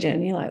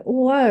carcinogen. You're like,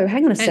 whoa,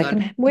 hang on a Hang on.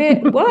 second. Where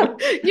what?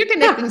 You're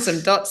connecting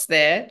some dots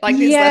there. Like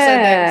this, so the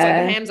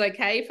Yeah. ham's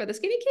okay for the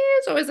skinny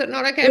kids, or is it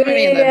not okay for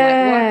any of them?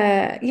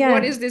 Like what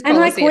Yeah. is this And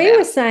like policy we were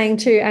about? saying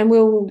too, and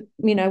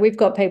we've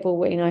got people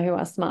we know who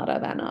are smarter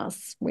than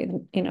us.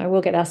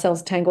 We'll get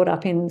ourselves tangled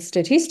up in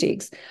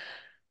statistics.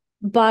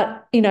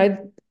 But,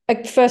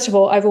 like, first of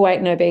all, overweight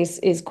and obese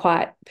is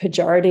quite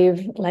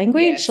pejorative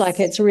language. Like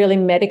Yes. it's really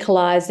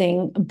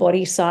medicalizing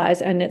body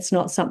size, and it's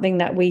not something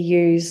that we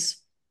use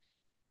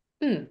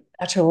Hmm.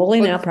 at all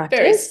in Well, our it's very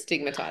practice.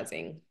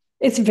 stigmatizing.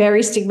 It's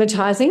very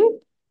stigmatizing.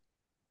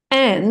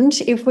 And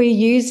if we're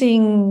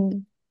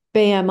using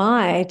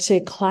BMI to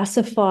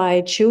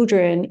classify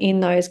children in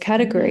those Mm.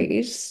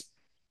 categories,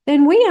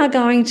 then we are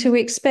going to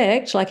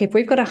expect, like if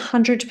we've got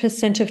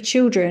 100% of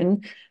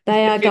children,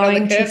 they are Fit on the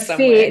going to curve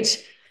somewhere.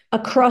 fit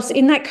across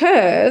in that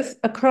curve,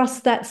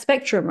 across that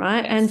spectrum,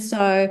 right? And Yes.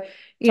 so,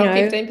 Top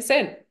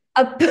 15%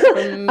 from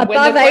when the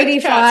above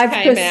growth charts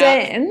came out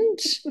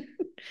 85%,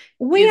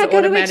 we is are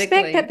going to expect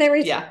that automatically, there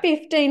is yeah.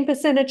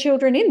 15% of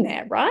children in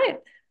there, right?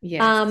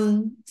 Yes.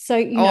 So,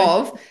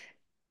 Of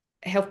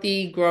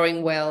healthy,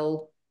 growing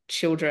well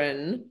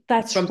children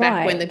that's from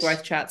back when the right.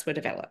 growth charts were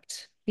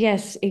developed.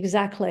 Yes,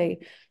 exactly.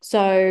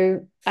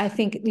 So I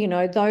think,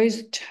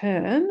 those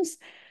terms,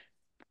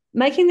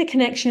 making the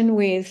connection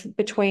with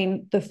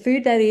between the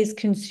food that is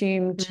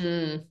consumed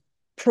Mm.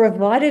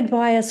 provided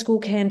by a school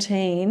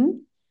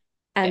canteen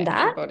and Yeah, and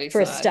that, body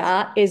for a size.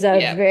 start, is a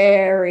Yeah.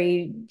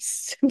 very,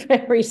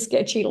 very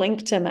sketchy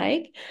link to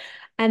make.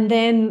 And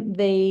then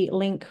the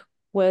link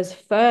was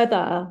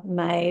further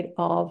made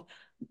of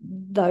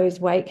those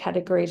weight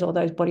categories or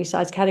those body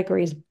size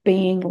categories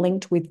being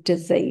linked with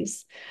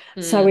disease.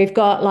 So Mm. we've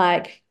got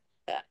like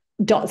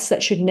dots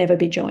that should never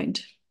be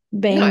joined.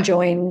 being No.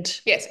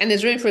 joined. Yes, and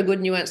there's room for a good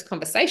nuanced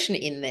conversation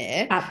in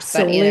there, but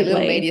in a little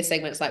Absolutely. media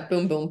segments like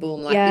boom, boom,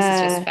 boom, like this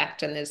is just Yeah.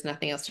 fact and there's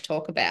nothing else to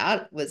talk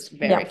about was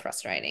very Yep. And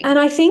frustrating.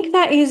 I think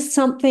that is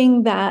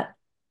something that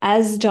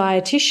as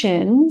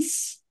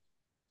dietitians,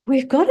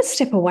 we've got to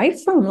step away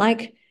from.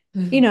 Like,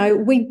 you Mm. know,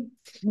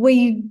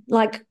 we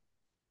like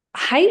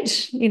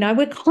hate,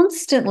 we're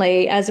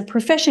constantly as a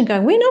profession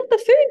going, we're not the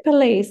food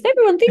police.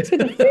 Everyone thinks we're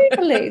the food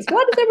police.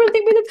 Why does everyone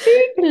think we're the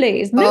food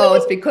police? No Oh,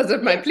 it's one, because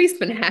of my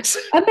policeman hat.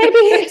 and maybe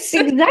it's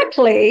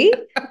exactly,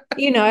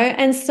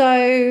 and so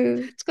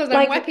It's because I'm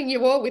like whacking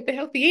you all with the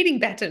healthy eating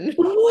baton.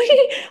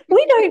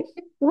 we don't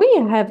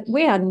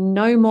we are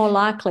no more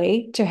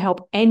likely to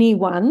help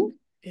anyone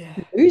Yeah.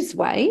 lose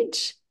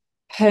weight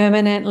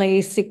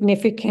permanently,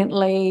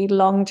 significantly,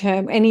 long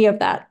term, any of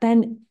that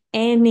than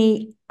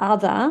any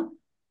other,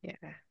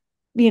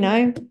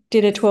 Yeah.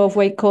 did a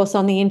 12-week course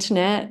on the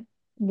internet,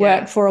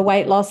 work Yeah. for a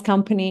weight loss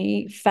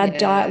company, fad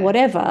diet, Yeah.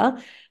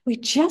 whatever. We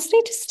just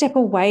need to step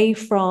away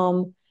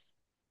from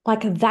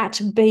like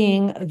that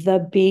being the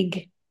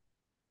big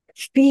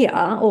fear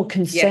or Yes.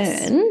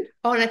 concern.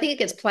 Oh, and I think it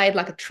gets played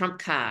like a trump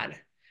card.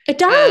 It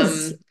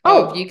does.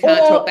 Of you Oh, can't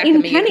talk or back at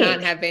in me, you can't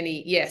panic. have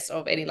any, yes,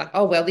 of any like,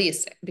 oh, well,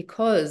 this,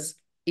 because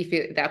if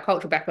you, our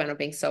cultural background of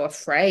being so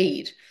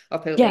afraid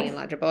of people being Yeah. in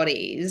larger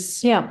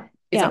bodies, Yeah.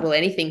 it's like, Yeah. well,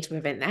 anything to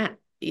prevent that,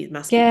 it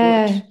must be good,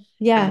 Yeah.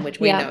 Yeah. which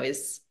we know Yeah.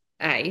 is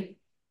A,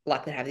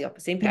 likely to have the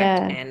opposite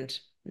impact, Yeah. and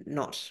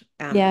not,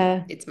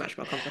 Yeah. it's much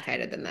more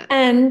complicated than that.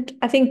 And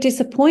I think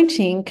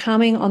disappointing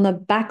coming on the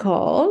back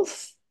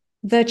of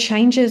the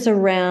changes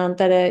around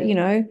that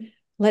are,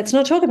 let's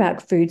not talk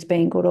about foods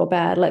being good or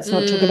bad. Let's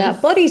not talk Mm,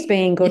 about bodies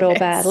being good or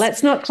bad. yes.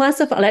 Let's not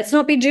classify, let's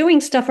not be doing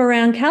stuff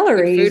around Good food,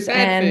 calories.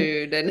 bad And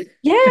food, and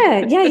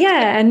yeah, yeah,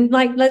 yeah. And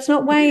like, let's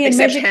not weigh and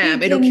except measure ham,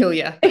 kids it'll kill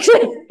and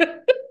you.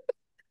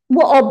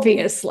 well,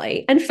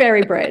 obviously, and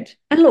fairy bread.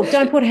 And look,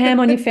 don't put ham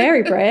on your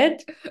fairy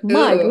bread.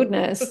 My Ew. I'm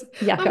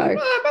yucko. I might have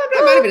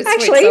Oh, been a sweet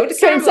actually, salt,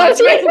 sweet and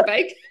salty. caramelized maple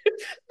bacon,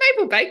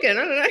 maple bacon.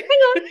 I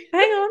don't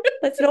Hang know. on.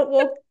 Let's not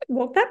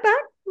walk that back.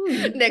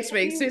 Hmm. Next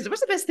week, Susan,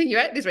 what's the best thing you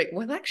ate this week?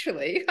 Well,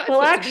 actually, I Well,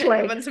 twisted ham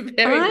actually, on some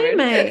fairy I bread.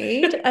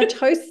 made a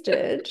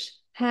toasted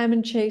ham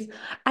and cheese.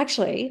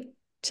 Actually,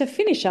 to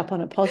finish up on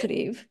a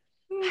positive,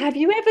 have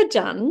you ever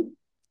done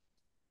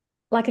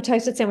like a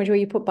toasted sandwich where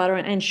you put butter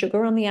and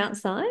sugar on the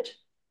outside?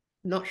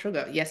 Not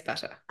sugar, yes,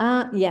 butter.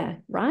 Yeah,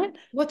 right.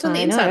 What's on the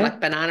I inside, know.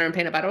 like banana and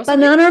peanut butter or something?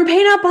 Banana and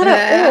peanut butter,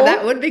 That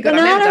or would be good. I've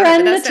never banana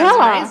done it, but and that sounds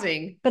Nutella.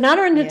 amazing.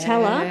 Banana and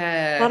Nutella,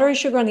 Yeah. butter and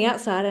sugar on the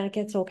outside, and it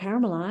gets all I feel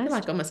caramelized.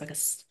 like almost like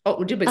oh,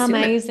 would you put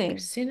cinnamon? Amazing. Oh,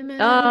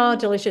 Cinnamon.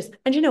 delicious.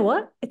 And you know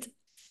what? It's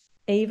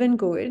even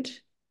good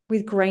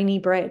with grainy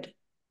bread.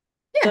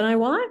 Yeah, Don't know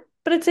why,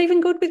 but it's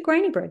even good with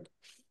grainy bread.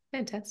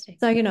 fantastic.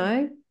 So, take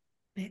that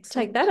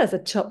Excellent. as a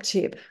top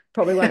tip.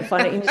 Probably won't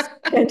find it in your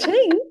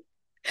canteen.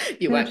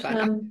 You won't But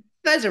find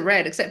those are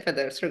red except for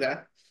the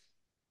sugar.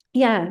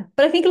 yeah,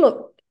 but I think,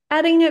 look,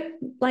 adding it,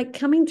 like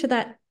coming to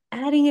that,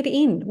 adding it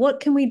in. What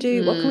can we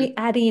do? What can we Mm,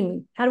 add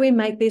in? How do we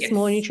make this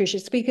more yes.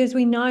 nutritious? Because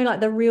we know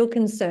like the real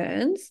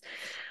concerns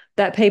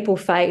that people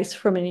face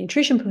from a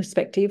nutrition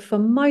perspective for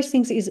most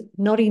things is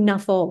not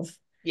enough of.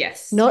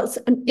 Yes. Not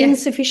Yes.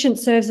 insufficient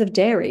serves of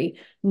dairy,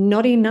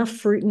 not enough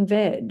fruit and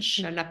veg,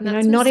 Not enough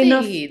nuts and not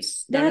enough.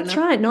 seeds, not That's enough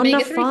right, not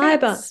enough omega-3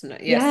 fiber. fats. No,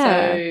 yeah,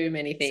 Yeah. so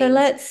many So things.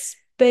 let's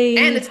And be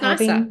it's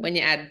nicer having, when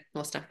you add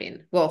more stuff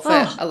in. Well, for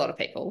oh, a lot of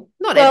people.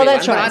 Not well,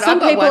 that's everyone, but right. I've Some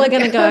got people are one.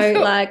 going to go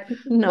like,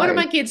 One of no.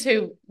 my kids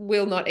who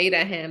will not eat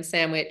a ham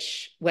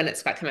sandwich when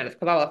it's got come out of,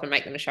 because I'll often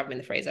make them and shove them in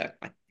the freezer,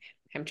 like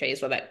ham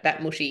cheese or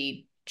that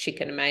mushy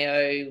chicken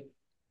mayo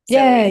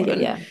Yeah,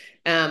 celery yeah, one.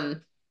 yeah.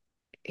 Um,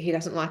 he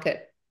doesn't like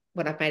it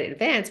when I've made it in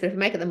advance, but if I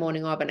make it the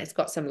morning of and it's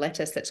got some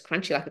lettuce that's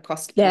crunchy, like a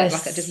cost, like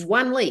just Yes.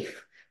 one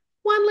leaf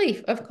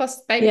of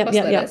baby Yep, cost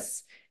yep, yep.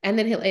 lettuce, and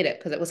then he'll eat it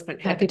because it was had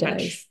the Happy crunch.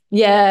 days.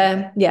 Yeah,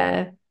 Yeah,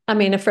 yeah. I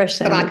mean, a fresh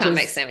but I sandwich can't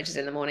make is sandwiches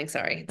in the morning.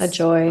 Sorry, a it's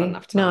not joy.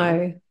 enough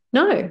time.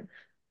 No, no,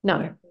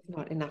 no.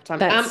 Not enough time.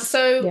 Yeah.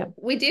 So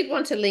we did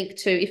want to link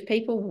to if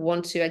people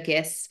want to, I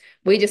guess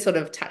we just sort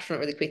of touched on it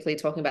really quickly,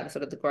 talking about the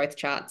sort of the growth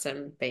charts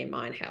and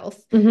BMI and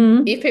health.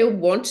 Mm-hmm. If people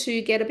want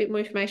to get a bit more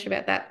information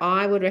about that,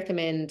 I would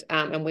recommend,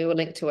 and we will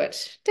link to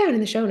it down in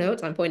the show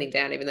notes. I'm pointing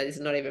down, even though this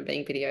is not even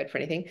being videoed for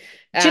anything.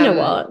 Do you know Um,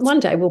 what? One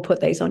day we'll put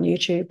these on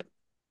YouTube.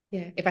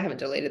 yeah, if I haven't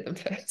deleted them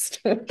first,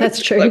 That's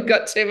because I've true.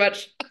 got too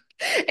much.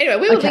 Anyway,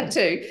 we will link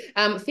Okay.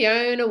 to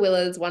Fiona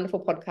Willer's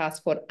wonderful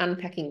podcast called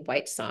Unpacking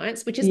Weight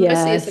Science, which is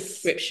mostly a Yes.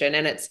 subscription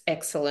and it's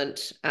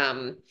excellent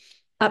Absolutely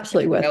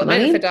professional worth the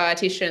development for money.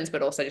 dietitians,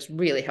 but also just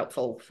really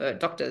helpful for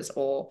doctors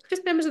or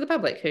just members of the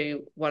public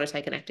who want to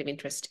take an active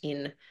interest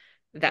in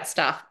that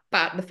stuff.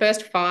 But the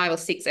first 5 or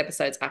 6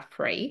 episodes are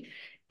free.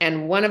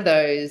 And one of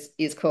those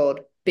is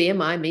called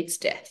BMI Meets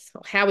Death,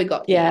 or How We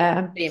Got Here.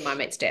 Yeah. BMI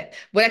Meets Death.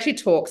 What actually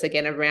talks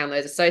again around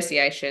those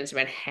associations,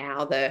 around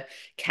how the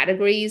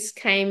categories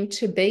came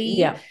to be,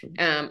 Yeah.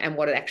 and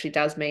what it actually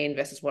does mean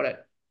versus what it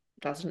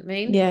doesn't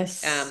mean.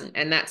 Yes.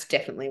 And that's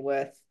definitely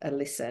worth a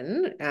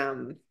listen.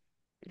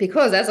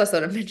 Because as I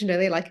sort of mentioned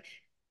earlier, like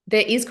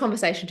there is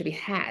conversation to be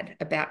had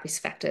about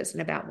risk factors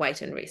and about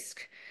weight and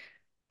risk,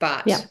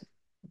 but Yeah.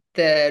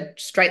 the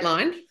straight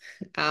line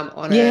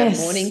on a Yes.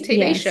 morning TV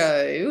Yes.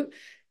 show,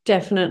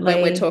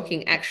 when we're Definitely.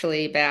 talking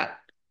actually about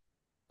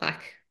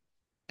like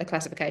a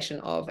classification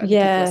of a particular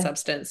Yeah.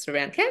 substance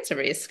around cancer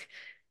risk,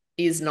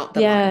 is not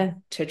the line Yeah.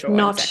 to draw. And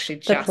it's Not actually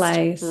the just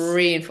place.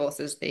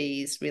 reinforces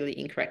these really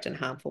incorrect and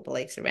harmful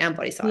beliefs around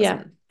body size Yeah,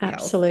 and health,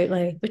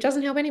 absolutely. which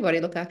doesn't help anybody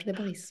look after their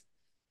bodies.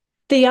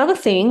 The other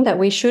thing that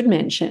we should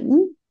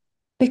mention,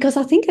 because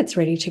I think it's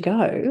ready to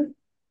go,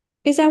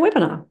 is our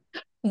webinar.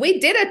 We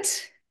did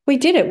it. We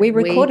did it. We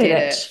We recorded did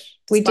it. it.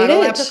 We Despite did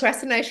all our it.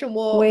 procrastination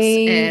walks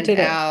We and did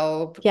it.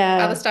 our other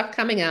Yeah. stuff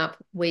coming up,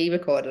 we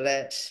recorded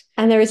it.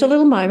 And there is a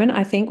little moment,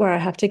 I think, where I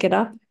have to get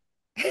up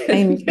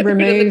and Get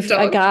rid of the remove a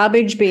dog.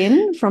 garbage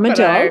bin from a But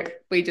dog.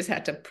 we just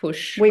had to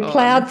push We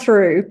plowed on.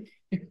 through.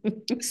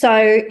 So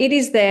it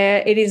is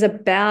there. It is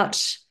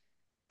about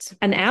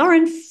an hour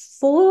and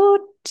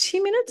 40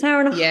 minutes,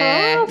 hour and a Yeah,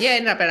 half. yeah,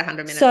 in about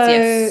 100 minutes. So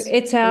Yes.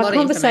 it's A our lot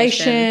of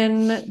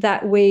information. conversation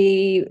that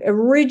we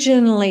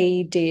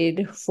originally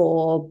did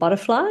for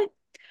Butterfly.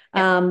 Yep.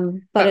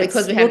 But But because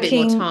it's we had a bit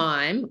more looking,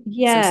 time, some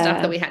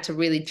stuff that yeah, we had to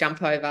really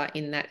jump over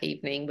in that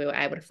evening, we were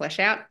able to flesh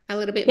out a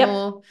little bit yep,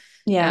 more.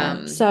 yeah.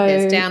 There's So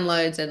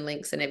downloads and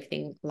links and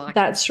everything like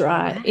that's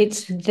right.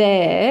 It's that.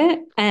 there,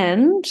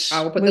 and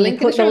I will put we the will link in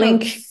the put the show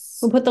link. notes.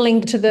 We'll put the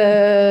link to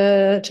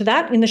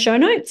that in the show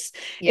notes.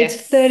 It's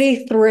Yes.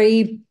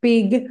 33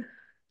 big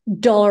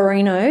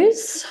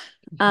dollarinos.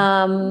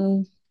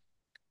 Um,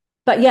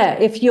 but yeah,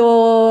 if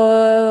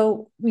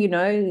you're,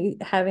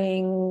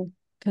 having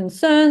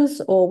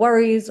concerns or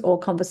worries or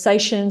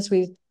conversations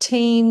with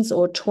teens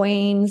or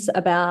tweens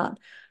about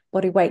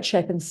body weight,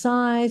 shape, and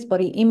size,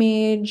 body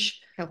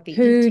image, Healthy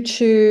who eating.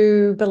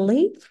 to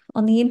believe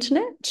on the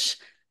internet,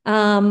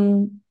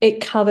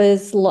 it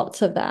covers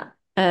lots of that.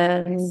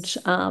 And Yes.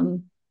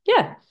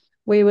 yeah,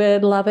 we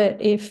would love it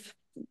if,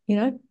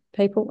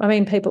 people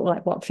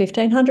like what,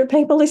 1,500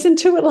 people listened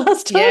to it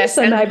last time. Yes,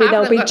 So and maybe half of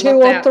there'll them be got two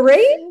locked or out.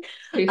 three.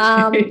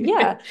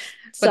 Yeah.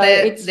 But So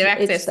their it's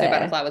access to there.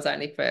 Butterfly was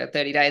only for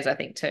 30 days, I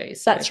think, too.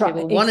 So That's if right.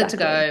 people wanted to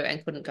go Exactly.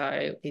 and couldn't go,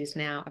 it is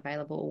now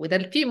available with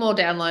a few more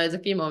downloads, a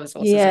few more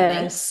resources and Yes,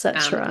 links,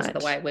 that's because of the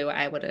right. way we were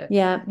able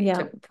Yeah, yeah.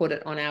 to put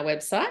it on our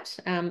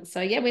website.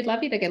 So yeah, we'd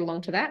love you to get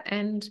along to that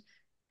and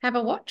have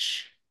a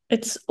watch.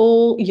 It's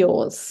all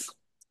yours.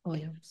 All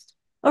yours.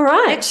 All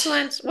right.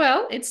 Excellent.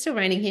 Well, it's still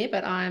raining here,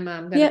 but I'm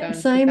going to go Yeah, and pick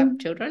up same.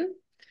 children.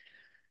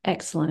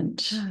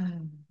 Excellent.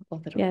 Or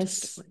the doctor's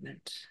Yes.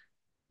 appointment.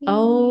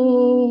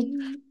 Oh,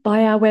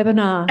 buy our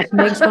webinar.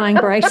 Meg's buying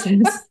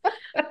braces.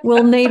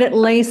 We'll need at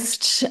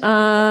least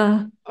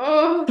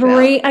Oh,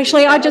 three. about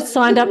Actually, I just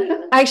signed up.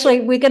 6,000.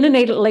 Actually, we're going to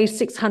need at least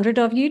 600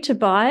 of you to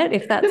buy it,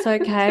 if that's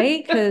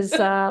okay, because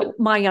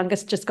my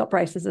youngest just got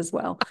braces as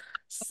well.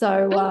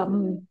 So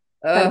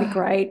that'd be Oh,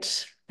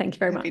 great. Thank you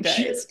very happy much.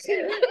 days.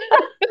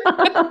 Have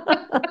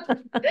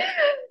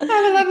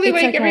a lovely It's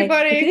week, okay. If you think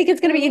everybody.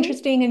 it's going to be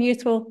interesting and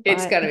useful,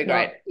 It's buy it. going to If be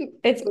great. not,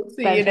 it's We'll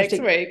see you next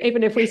fantastic, week.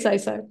 even if we say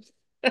so.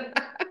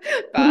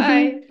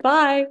 Bye.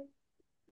 Bye.